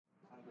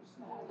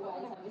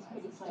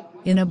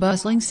In a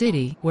bustling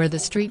city where the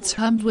streets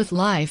hummed with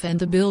life and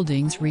the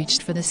buildings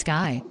reached for the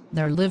sky,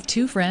 there lived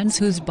two friends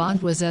whose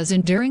bond was as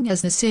enduring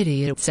as the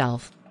city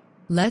itself.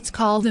 Let's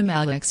call them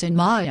Alex and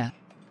Maya.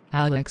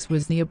 Alex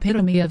was the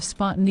epitome of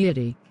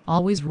spontaneity,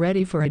 always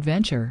ready for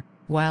adventure,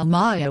 while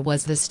Maya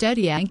was the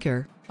steady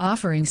anchor,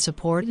 offering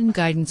support and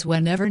guidance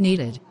whenever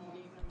needed.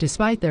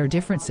 Despite their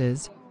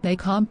differences, they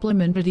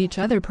complemented each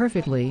other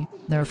perfectly,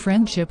 their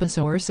friendship a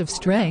source of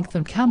strength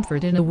and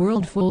comfort in a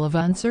world full of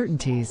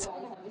uncertainties.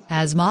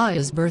 As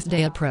Maya's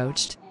birthday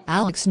approached,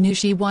 Alex knew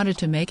she wanted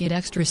to make it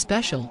extra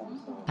special.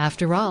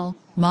 After all,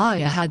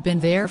 Maya had been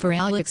there for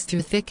Alex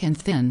through thick and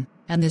thin,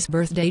 and this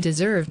birthday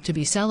deserved to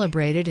be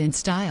celebrated in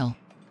style.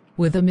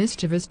 With a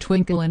mischievous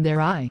twinkle in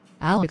their eye,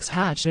 Alex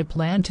hatched a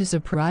plan to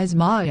surprise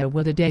Maya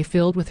with a day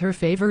filled with her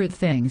favorite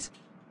things.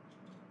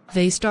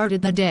 They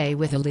started the day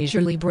with a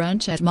leisurely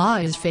brunch at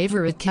Maya's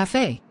favorite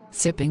cafe,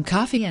 sipping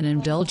coffee and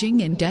indulging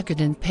in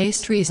decadent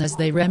pastries as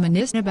they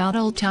reminisced about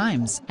old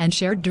times and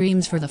shared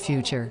dreams for the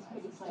future.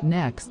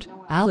 Next,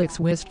 Alex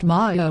whisked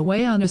Maya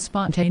away on a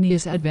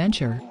spontaneous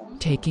adventure,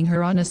 taking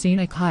her on a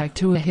scenic hike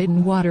to a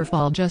hidden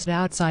waterfall just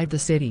outside the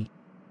city.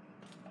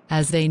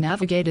 As they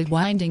navigated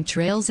winding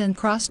trails and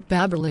crossed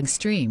babbling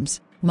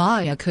streams,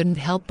 Maya couldn't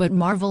help but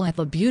marvel at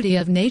the beauty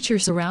of nature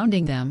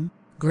surrounding them,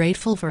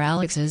 grateful for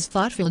Alex's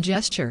thoughtful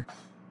gesture.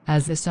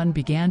 As the sun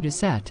began to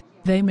set,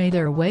 they made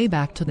their way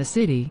back to the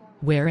city,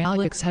 where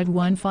Alex had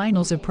one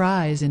final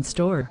surprise in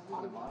store.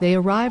 They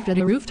arrived at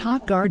a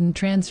rooftop garden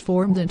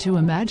transformed into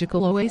a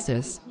magical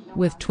oasis,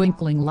 with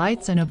twinkling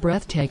lights and a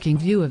breathtaking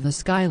view of the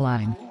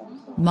skyline.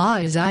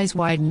 Maya's eyes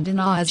widened in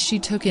awe as she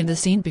took in the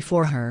scene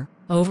before her,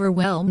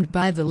 overwhelmed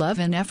by the love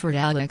and effort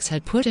Alex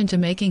had put into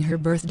making her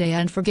birthday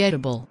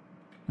unforgettable.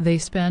 They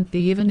spent the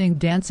evening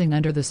dancing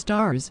under the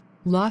stars,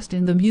 lost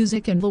in the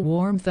music and the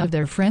warmth of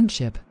their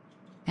friendship.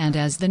 And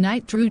as the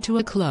night drew to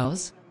a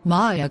close,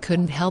 Maya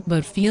couldn't help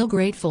but feel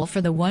grateful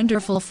for the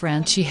wonderful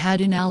friend she had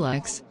in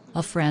Alex,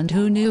 a friend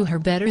who knew her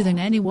better than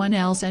anyone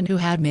else and who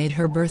had made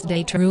her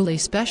birthday truly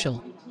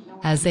special.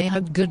 As they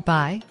hugged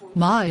goodbye,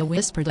 Maya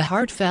whispered a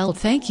heartfelt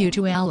thank you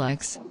to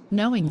Alex,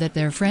 knowing that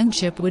their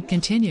friendship would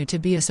continue to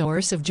be a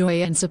source of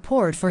joy and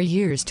support for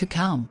years to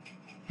come.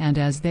 And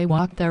as they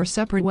walked their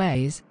separate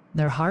ways,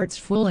 their hearts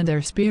full and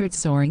their spirits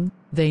soaring,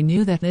 they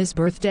knew that this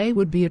birthday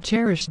would be a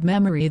cherished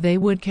memory they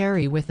would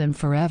carry with them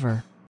forever.